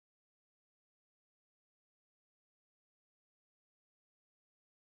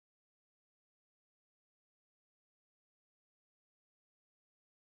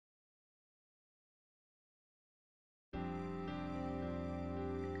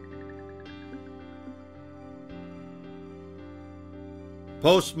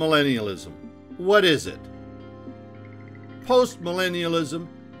Postmillennialism. What is it? Postmillennialism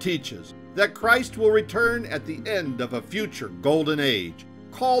teaches that Christ will return at the end of a future golden age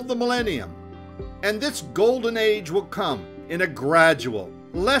called the millennium. And this golden age will come in a gradual,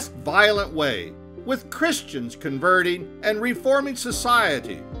 less violent way, with Christians converting and reforming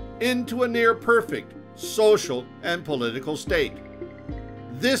society into a near-perfect social and political state.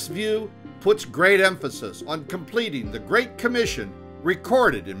 This view puts great emphasis on completing the Great Commission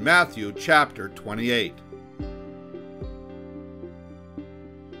recorded in Matthew chapter 28.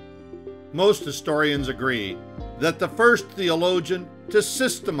 Most historians agree that the first theologian to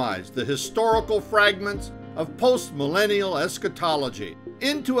systemize the historical fragments of postmillennial eschatology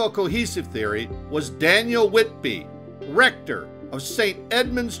into a cohesive theory was Daniel Whitby, rector of St.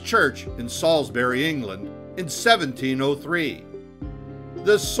 Edmund's Church in Salisbury, England, in 1703.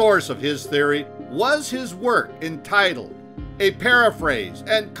 The source of his theory was his work entitled A Paraphrase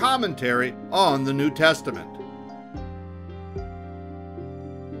and Commentary on the New Testament.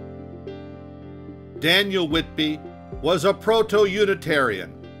 Daniel Whitby was a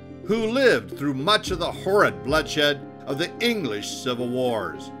proto-Unitarian who lived through much of the horrid bloodshed of the English Civil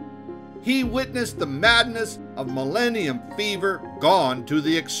Wars. He witnessed the madness of Millennium Fever gone to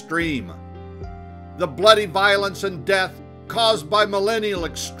the extreme. The bloody violence and death caused by millennial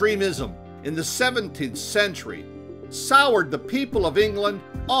extremism in the 17th century soured the people of England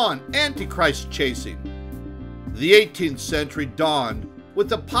on Antichrist chasing. The 18th century dawned with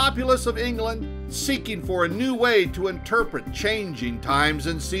the populace of England seeking for a new way to interpret changing times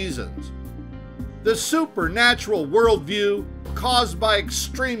and seasons. The supernatural worldview caused by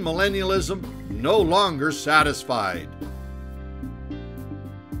extreme millennialism no longer satisfied.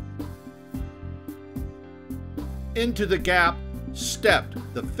 Into the gap stepped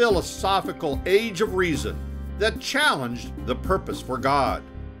the philosophical age of reason that challenged the purpose for God.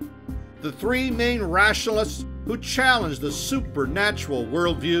 The three main rationalists who challenged the supernatural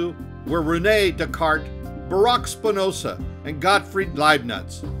worldview were René Descartes, Baruch Spinoza, and Gottfried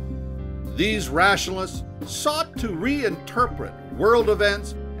Leibniz. These rationalists sought to reinterpret world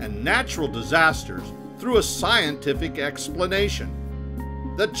events and natural disasters through a scientific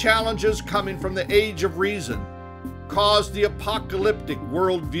explanation. The challenges coming from the age of reason caused the apocalyptic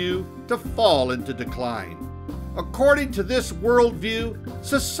worldview to fall into decline. According to this worldview,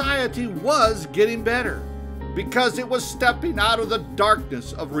 society was getting better because it was stepping out of the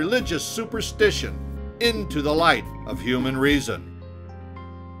darkness of religious superstition into the light of human reason.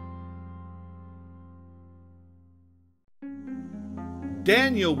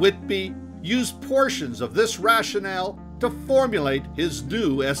 Daniel Whitby used portions of this rationale to formulate his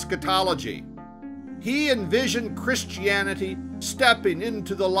new eschatology. He envisioned Christianity stepping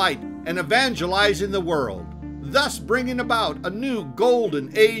into the light and evangelizing the world, thus bringing about a new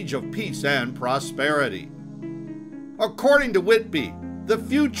golden age of peace and prosperity. According to Whitby, the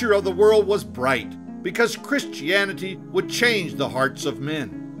future of the world was bright because Christianity would change the hearts of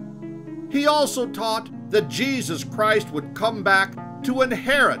men. He also taught that Jesus Christ would come back to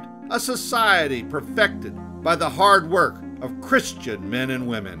inherit a society perfected by the hard work of Christian men and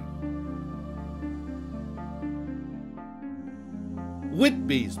women.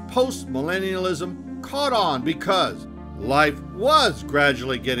 Whitby's postmillennialism caught on because life was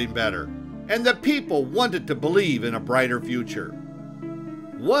gradually getting better, and the people wanted to believe in a brighter future.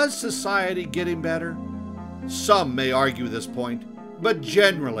 Was society getting better? Some may argue this point, but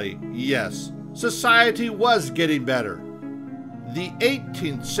generally, yes, society was getting better. The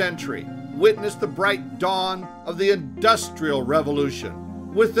 18th century witnessed the bright dawn of the Industrial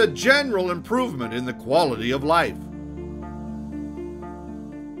Revolution, with a general improvement in the quality of life.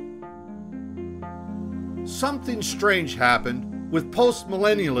 Something strange happened with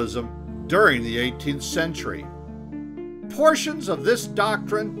postmillennialism during the 18th century. Portions of this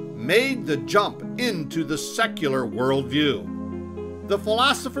doctrine made the jump into the secular worldview. The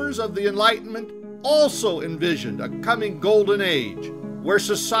philosophers of the Enlightenment also envisioned a coming golden age where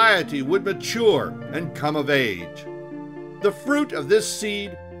society would mature and come of age. The fruit of this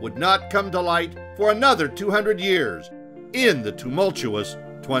seed would not come to light for another 200 years in the tumultuous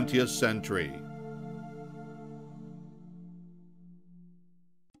 20th century.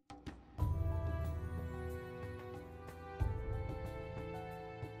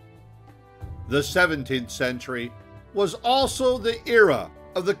 The 17th century was also the era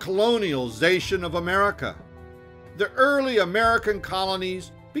of the colonialization of America. The early American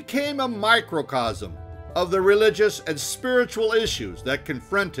colonies became a microcosm of the religious and spiritual issues that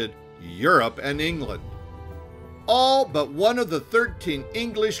confronted Europe and England. All but one of the 13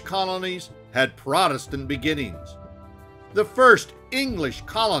 English colonies had Protestant beginnings. The first English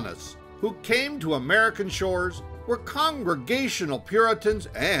colonists who came to American shores were Congregational Puritans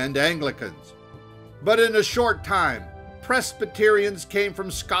and Anglicans. But in a short time, Presbyterians came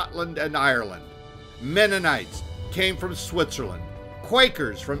from Scotland and Ireland. Mennonites came from Switzerland.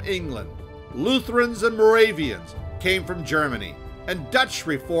 Quakers from England. Lutherans and Moravians came from Germany. And Dutch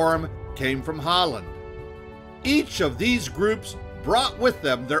Reform came from Holland. Each of these groups brought with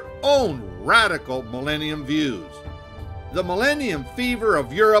them their own radical millennium views. The Millennium Fever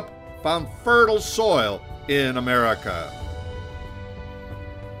of Europe found fertile soil in America.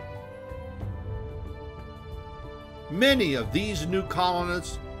 Many of these new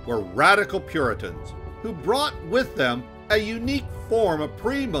colonists were radical Puritans who brought with them a unique form of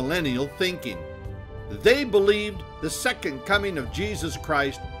premillennial thinking. They believed the second coming of Jesus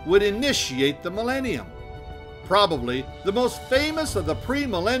Christ would initiate the millennium. Probably the most famous of the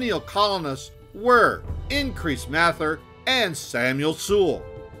premillennial colonists were Increase Mather and Samuel Sewall.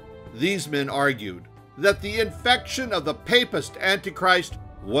 These men argued that the infection of the papist Antichrist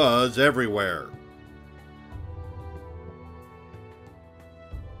was everywhere.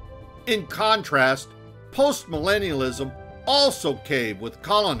 In contrast, postmillennialism also came with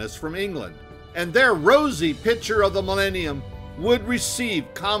colonists from England, and their rosy picture of the millennium would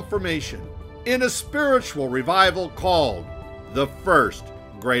receive confirmation in a spiritual revival called the First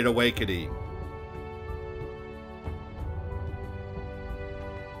Great Awakening.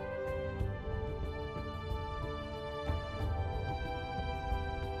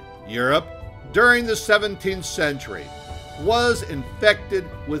 Europe, during the 17th century, was infected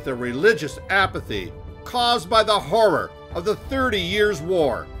with a religious apathy caused by the horror of the 30 Years'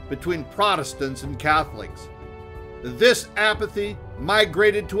 War between Protestants and Catholics. This apathy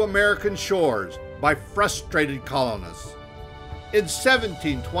migrated to American shores by frustrated colonists. In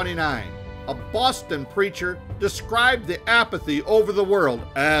 1729, a Boston preacher described the apathy over the world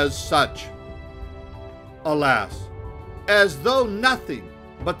as such: "Alas, as though nothing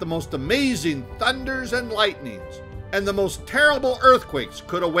but the most amazing thunders and lightnings and the most terrible earthquakes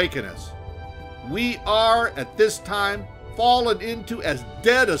could awaken us. We are at this time fallen into as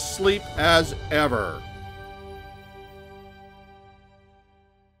dead a sleep as ever."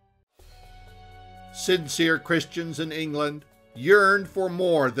 Sincere Christians in England yearned for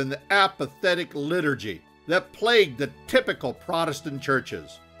more than the apathetic liturgy that plagued the typical Protestant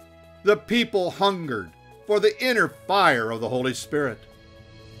churches. The people hungered for the inner fire of the Holy Spirit.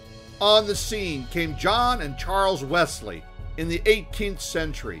 On the scene came John and Charles Wesley in the 18th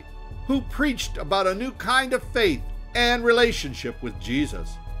century, who preached about a new kind of faith and relationship with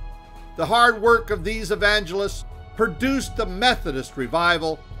Jesus. The hard work of these evangelists produced the Methodist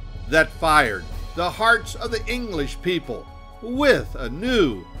revival that fired the hearts of the English people with a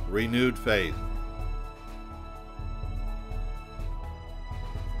new, renewed faith.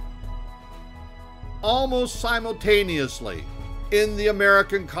 Almost simultaneously, in the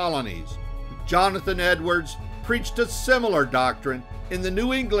American colonies, Jonathan Edwards preached a similar doctrine in the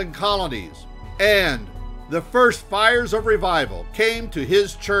New England colonies, and the first fires of revival came to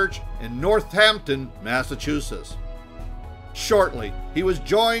his church in Northampton, Massachusetts. Shortly, he was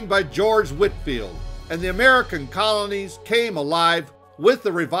joined by George Whitefield, and the American colonies came alive with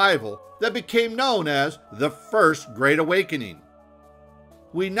the revival that became known as the First Great Awakening.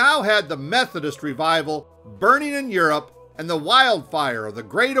 We now had the Methodist revival burning in Europe and the wildfire of the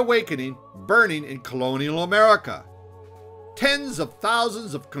Great Awakening burning in colonial America. Tens of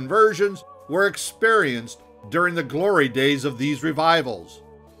thousands of conversions were experienced during the glory days of these revivals.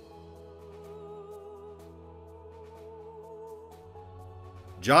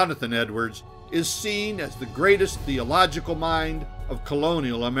 Jonathan Edwards is seen as the greatest theological mind of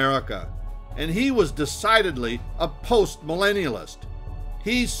colonial America, and he was decidedly a postmillennialist.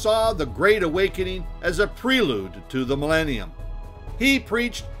 He saw the Great Awakening as a prelude to the millennium. He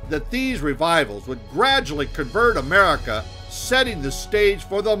preached that these revivals would gradually convert America, setting the stage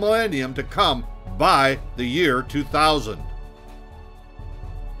for the millennium to come by the year 2000.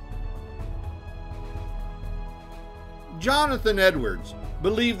 Jonathan Edwards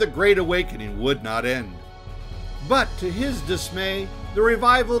believed the Great Awakening would not end. But to his dismay, the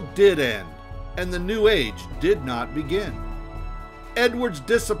revival did end, and the New Age did not begin. Edwards'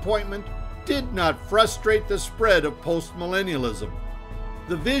 disappointment did not frustrate the spread of postmillennialism.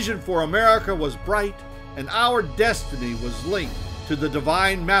 The vision for America was bright, and our destiny was linked to the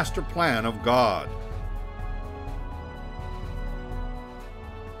divine master plan of God.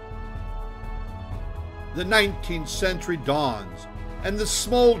 The 19th century dawns, and the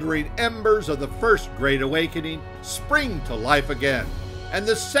smoldering embers of the First Great Awakening spring to life again, and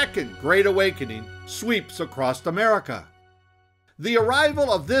the Second Great Awakening sweeps across America. The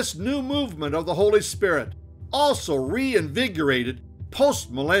arrival of this new movement of the Holy Spirit also reinvigorated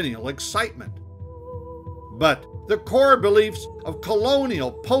postmillennial excitement. But the core beliefs of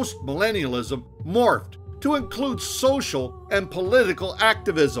colonial postmillennialism morphed to include social and political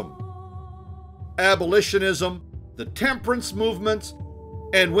activism. Abolitionism, the temperance movements,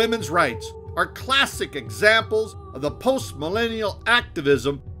 and women's rights are classic examples of the postmillennial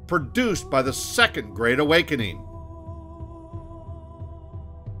activism produced by the Second Great Awakening.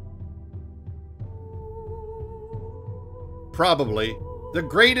 Probably the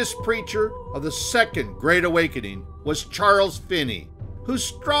greatest preacher of the Second Great Awakening was Charles Finney, who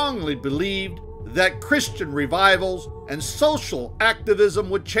strongly believed that Christian revivals and social activism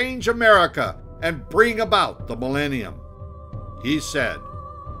would change America and bring about the millennium. He said,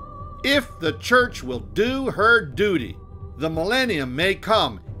 "If the church will do her duty, the millennium may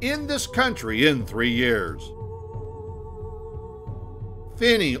come in this country in 3 years."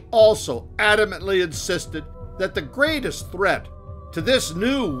 Finney also adamantly insisted that the greatest threat to this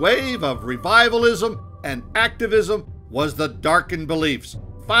new wave of revivalism and activism was the darkened beliefs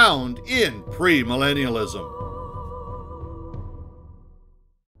found in premillennialism.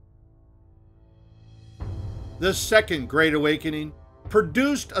 The Second Great Awakening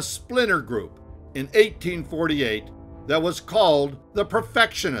produced a splinter group in 1848 that was called the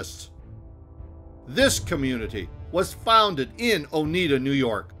Perfectionists. This community was founded in Oneida, New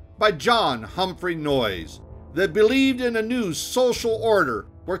York by John Humphrey Noyes, that believed in a new social order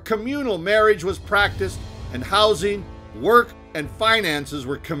where communal marriage was practiced and housing, work, and finances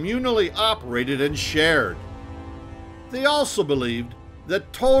were communally operated and shared. They also believed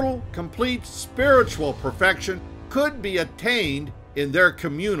that total, complete spiritual perfection could be attained in their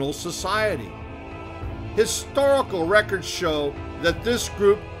communal society. Historical records show that this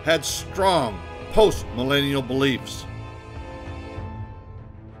group had strong post-millennial beliefs.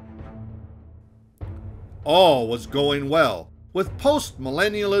 All was going well with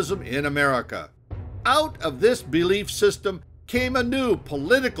post-millennialism in America. Out of this belief system came a new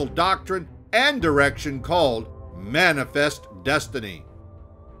political doctrine and direction called manifest destiny.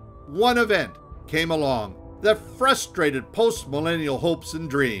 One event came along that frustrated post-millennial hopes and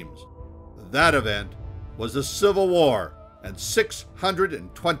dreams. That event was the Civil War and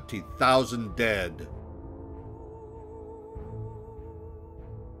 620,000 dead.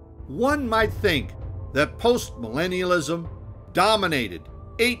 One might think that postmillennialism dominated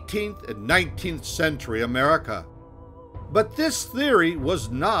 18th and 19th century America. But this theory was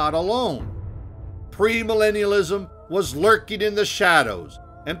not alone. Premillennialism was lurking in the shadows,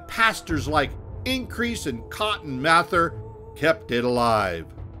 and pastors like Increase and Cotton Mather kept it alive.